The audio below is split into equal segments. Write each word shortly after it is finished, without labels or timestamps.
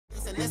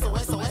eso,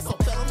 eso, eso.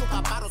 Pero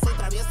nunca paro, soy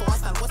travieso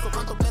hasta el hueso.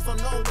 ¿Cuántos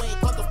pesos? No, güey.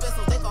 ¿Cuántos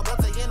pesos? Tengo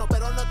brote lleno,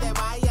 pero no te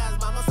vayas.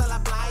 Vamos a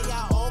la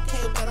playa, ok,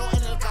 pero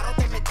en el carro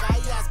te me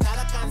callas.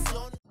 Cada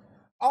canción.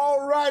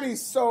 Alrighty,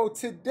 so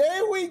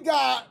today we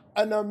got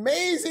an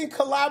amazing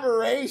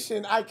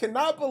collaboration. I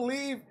cannot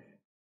believe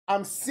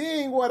I'm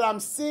seeing what I'm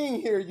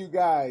seeing here, you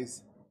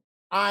guys.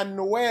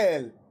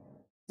 Anuel,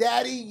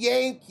 Daddy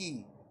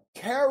Yankee,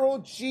 Karol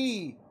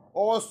G,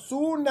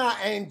 Ozuna,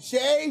 and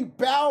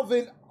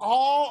Balvin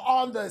all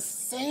on the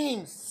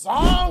same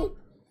song?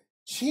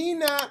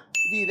 China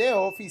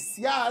Video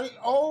Oficial.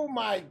 Oh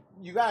my,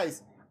 you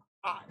guys.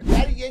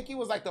 Daddy Yankee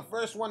was like the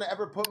first one to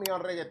ever put me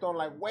on reggaeton,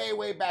 like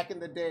way back in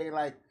the day,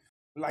 like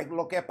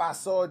Lo Que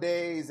Pasó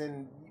days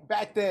and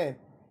back then.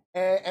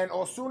 And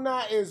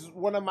Ozuna is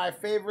one of my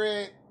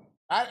favorite.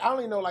 I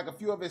only know like a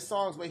few of his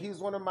songs, but he's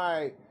one of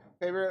my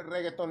favorite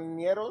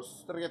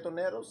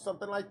reggaetoneros,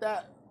 something like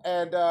that.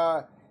 And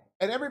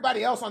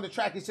everybody else on the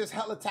track is just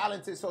hella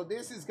talented. So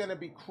this is gonna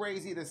be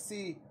crazy to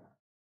see,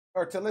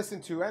 or to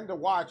listen to, and to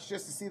watch,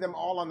 just to see them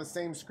all on the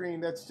same screen.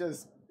 That's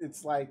just,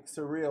 it's like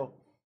surreal.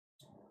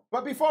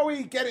 But before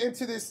we get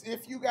into this,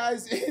 if you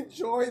guys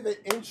enjoy the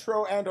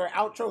intro and or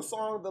outro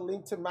song, the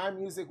link to my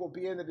music will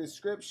be in the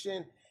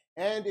description.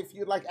 And if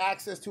you'd like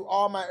access to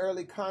all my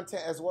early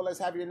content, as well as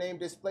have your name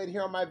displayed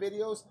here on my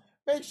videos,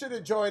 make sure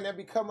to join and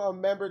become a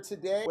member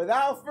today.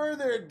 Without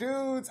further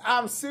ado,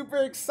 I'm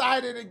super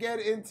excited to get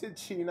into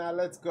China.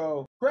 Let's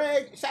go.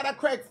 Craig, shout out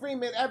Craig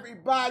Freeman,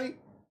 everybody.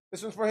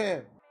 This one's for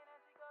him.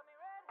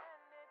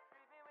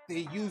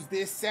 They use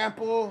this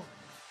sample.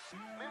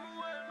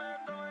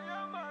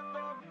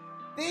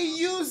 They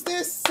use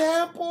this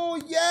sample,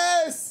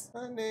 yes!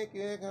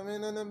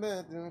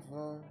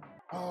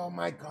 Oh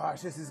my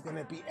gosh, this is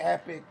gonna be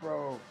epic,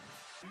 bro.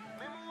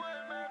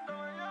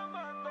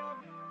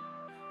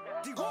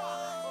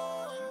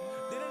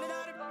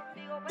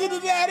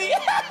 Daddy!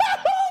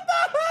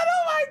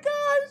 Oh my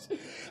gosh!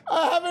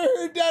 I haven't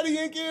heard Daddy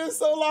Yankee in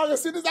so long.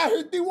 As soon as I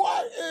heard the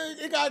what,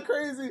 it got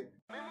crazy.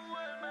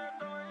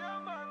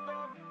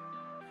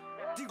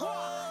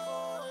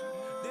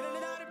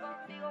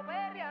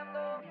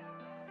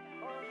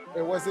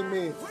 It wasn't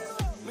me.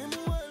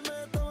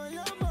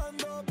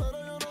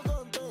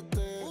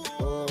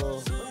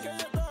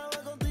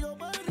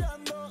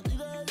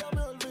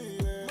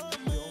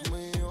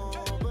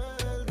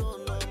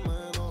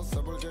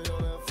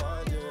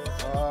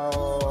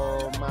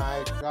 Oh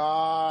my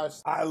gosh.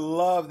 I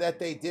love that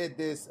they did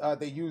this.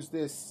 They used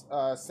this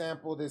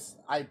sample, this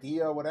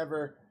idea,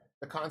 whatever,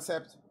 the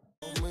concept.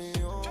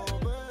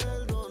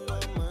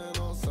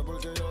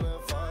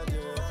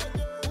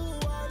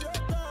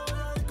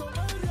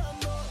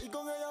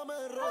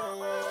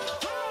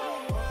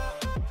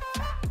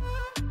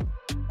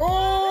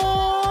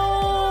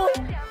 Oh,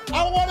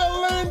 I want to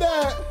learn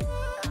that.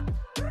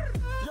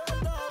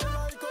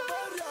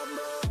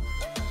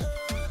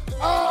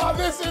 Oh,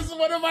 this is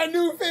one of my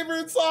new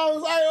favorite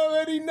songs. I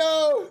already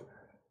know.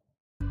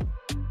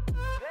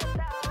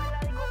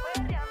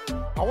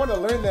 I want to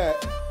learn that.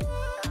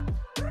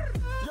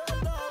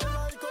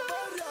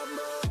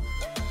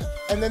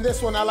 And then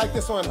this one, I like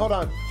this one. Hold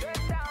on.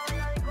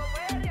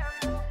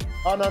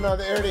 Oh, no,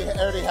 it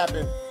already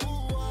happened.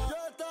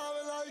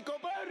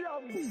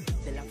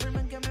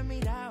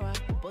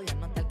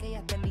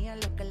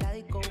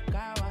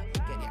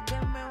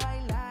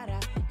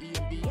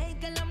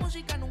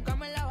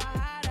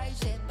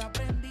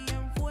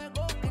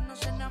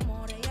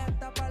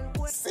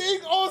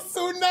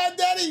 Ozuna,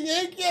 Daddy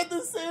Yankee at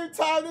the same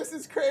time. This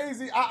is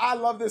crazy. I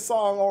love this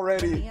song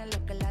already.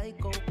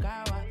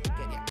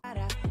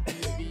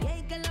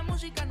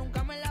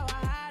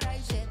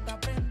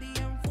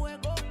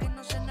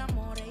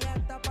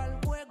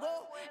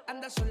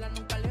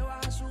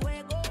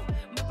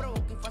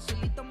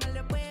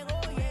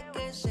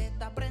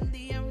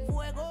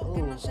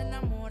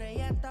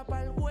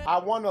 I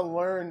want to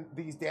learn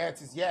these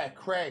dances. Yeah,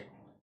 Craig,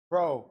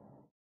 bro,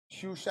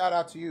 huge shout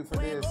out to you for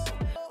this.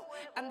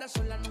 Anda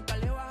sola, nunca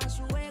le baja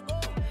su ego.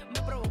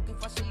 Me provoca y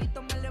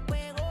facilito me le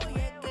pego. Y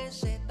es que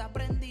se está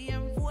prendida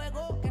en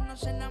fuego. Que no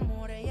se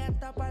enamore, ya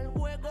está para el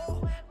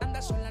juego.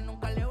 Anda sola,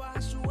 nunca le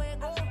baja su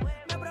ego.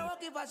 Me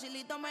provoca y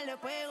facilito me le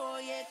pego.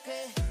 Y es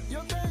que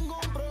yo tengo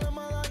un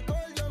problema de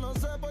alcohol. Yo no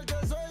sé por qué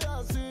soy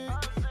así.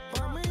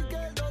 Pa' mí que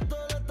el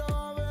doctor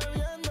estaba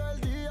bebiendo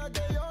el día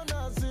que yo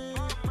nací.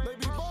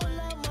 Baby, pon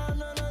la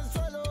mano en el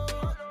suelo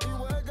y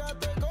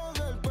huégate con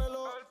el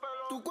pelo.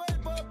 Tu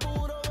cuerpo es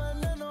puro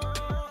veneno.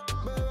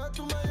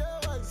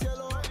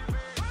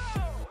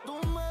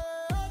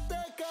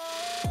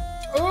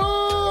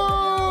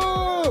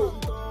 Oh,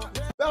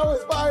 that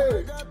was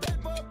fire.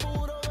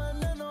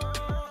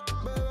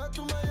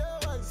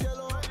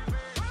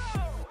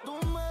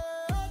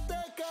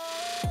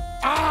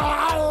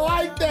 I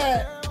like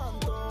that.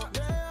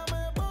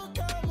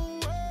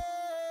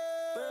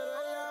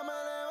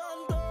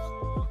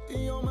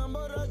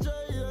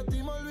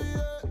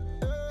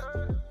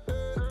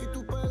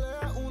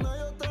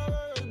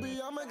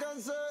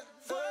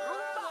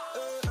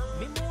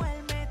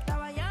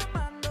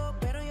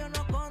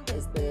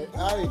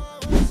 Ay.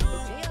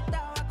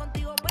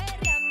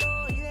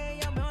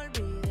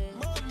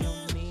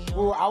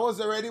 Ooh, I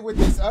was already with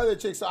this other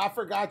chick, so I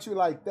forgot you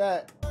like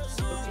that.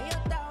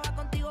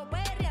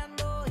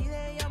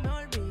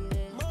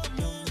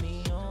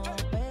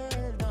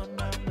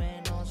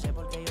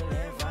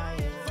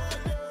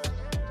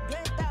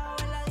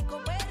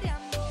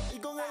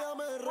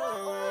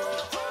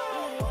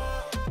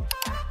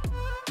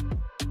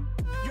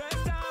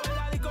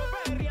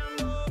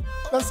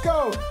 Let's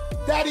go,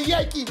 Daddy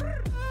Yankee.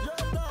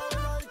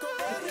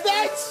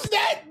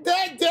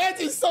 That dance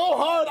is so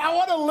hard. I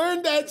want to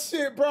learn that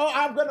shit, bro.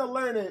 I'm gonna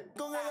learn it.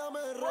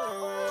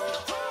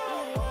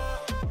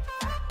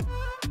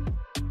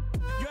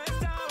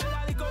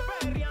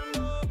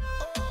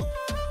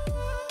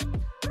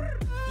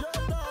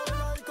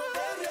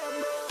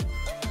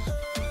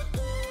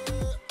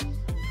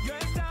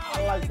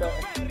 I like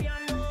that.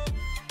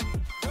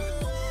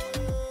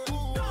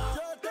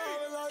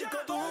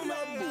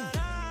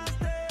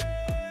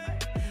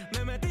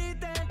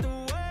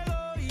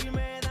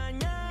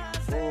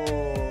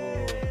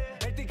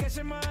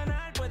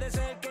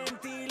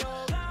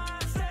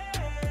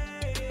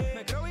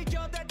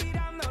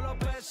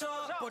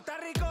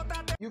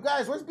 You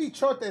guys, what's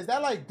bichote? Is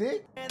that like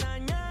dick?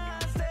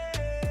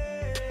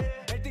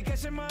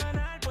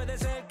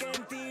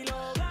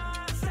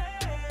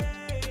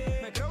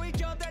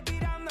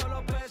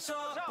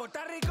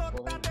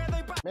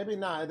 Maybe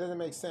not. It doesn't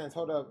make sense.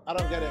 Hold up. I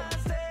don't get it.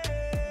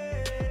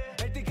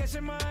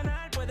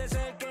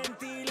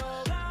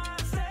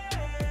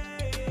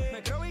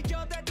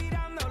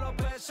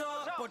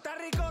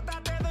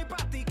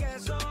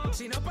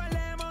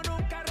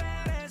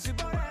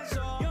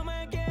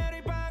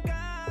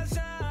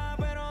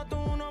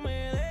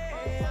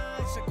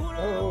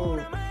 Oh.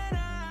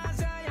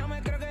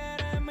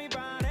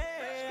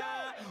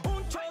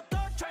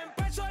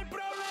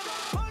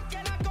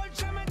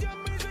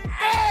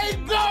 Hey,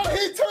 no,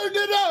 he turned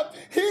it up.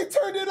 He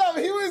turned it up.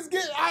 He was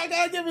getting, I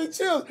gotta give him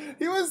chills.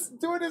 He was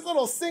doing this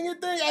little singing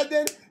thing, and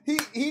then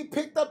he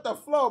picked up the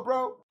flow,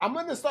 bro. I'm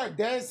gonna start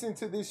dancing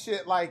to this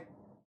shit like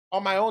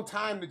on my own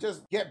time to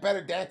just get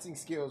better dancing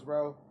skills,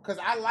 bro. Cause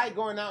I like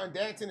going out and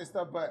dancing and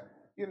stuff, but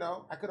you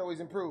know, I could always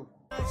improve.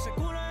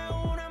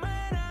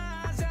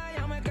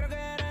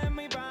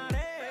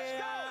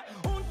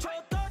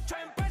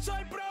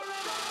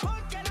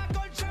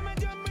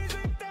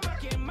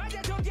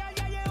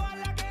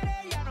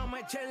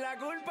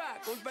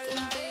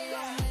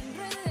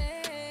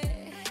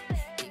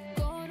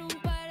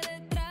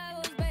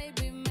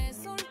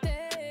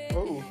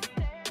 Oh.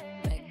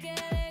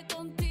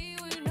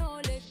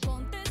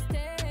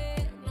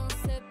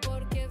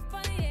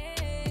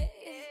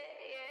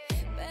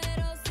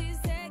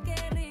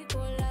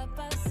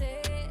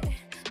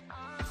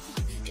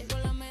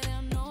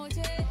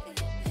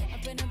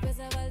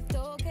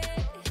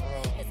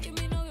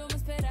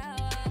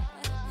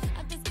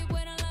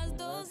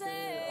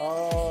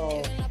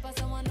 Oh.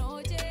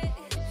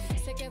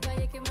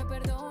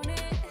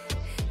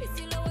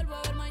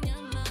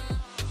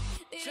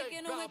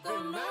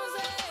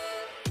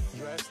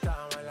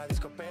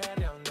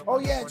 Oh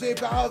yeah, J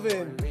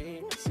Balvin.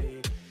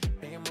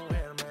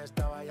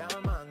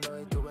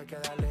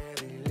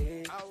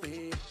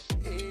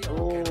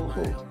 Oh.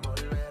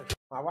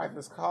 My wife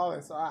is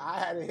calling, so I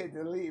had to hit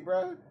delete,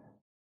 bro.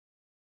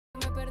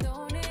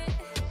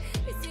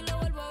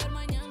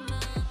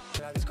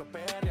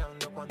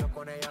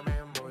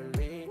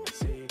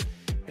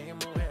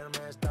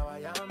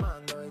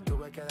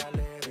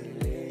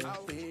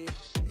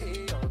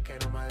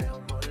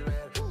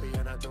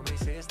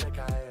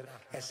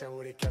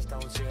 Seguro que hasta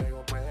un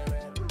ciego puede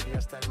ver y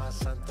hasta el más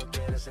santo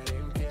quiere ser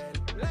infiel.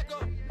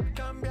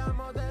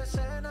 Cambiamos de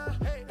escena,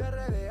 hey, de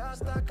RD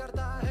hasta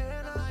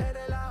Cartagena.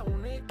 Eres la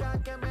única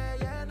que me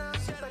llena.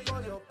 Si pego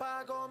yo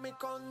pago mi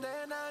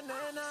condena,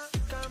 nena.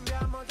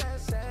 Cambiamos de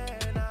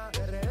escena,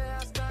 de RD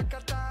hasta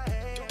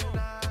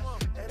Cartagena.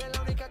 Eres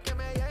la única que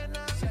me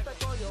llena. Si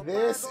pego yo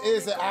This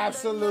is an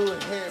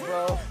absolute hit,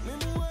 bro.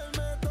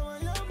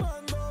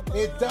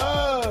 It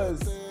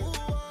does.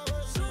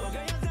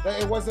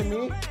 It wasn't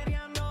me.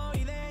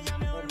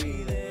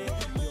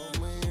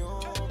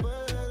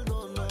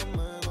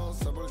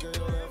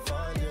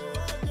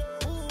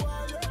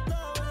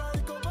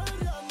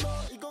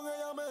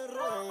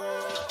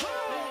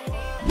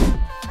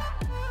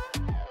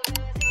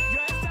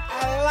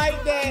 I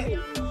like that.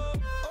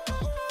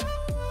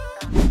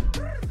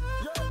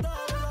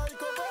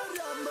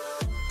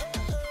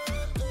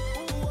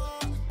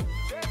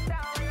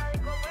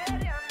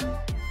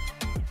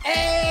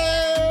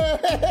 Hey!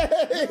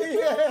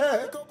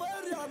 Yeah.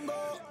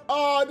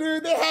 Oh,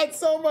 dude, they had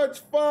so much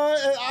fun,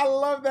 and I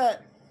love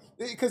that.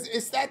 Because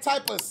it's that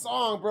type of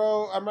song,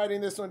 bro. I'm writing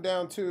this one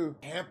down, too.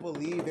 Can't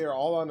believe they're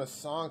all on a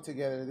song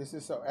together. This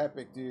is so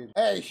epic, dude.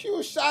 Hey,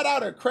 huge shout out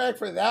to Craig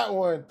for that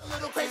one. A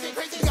little crazy,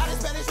 got a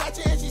Spanish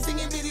ratchet and she's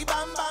singing bitty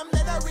bam bam.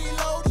 Let her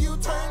reload, you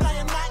turn, I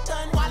am not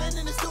done. Wildin'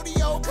 in the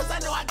studio, cause I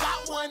know I got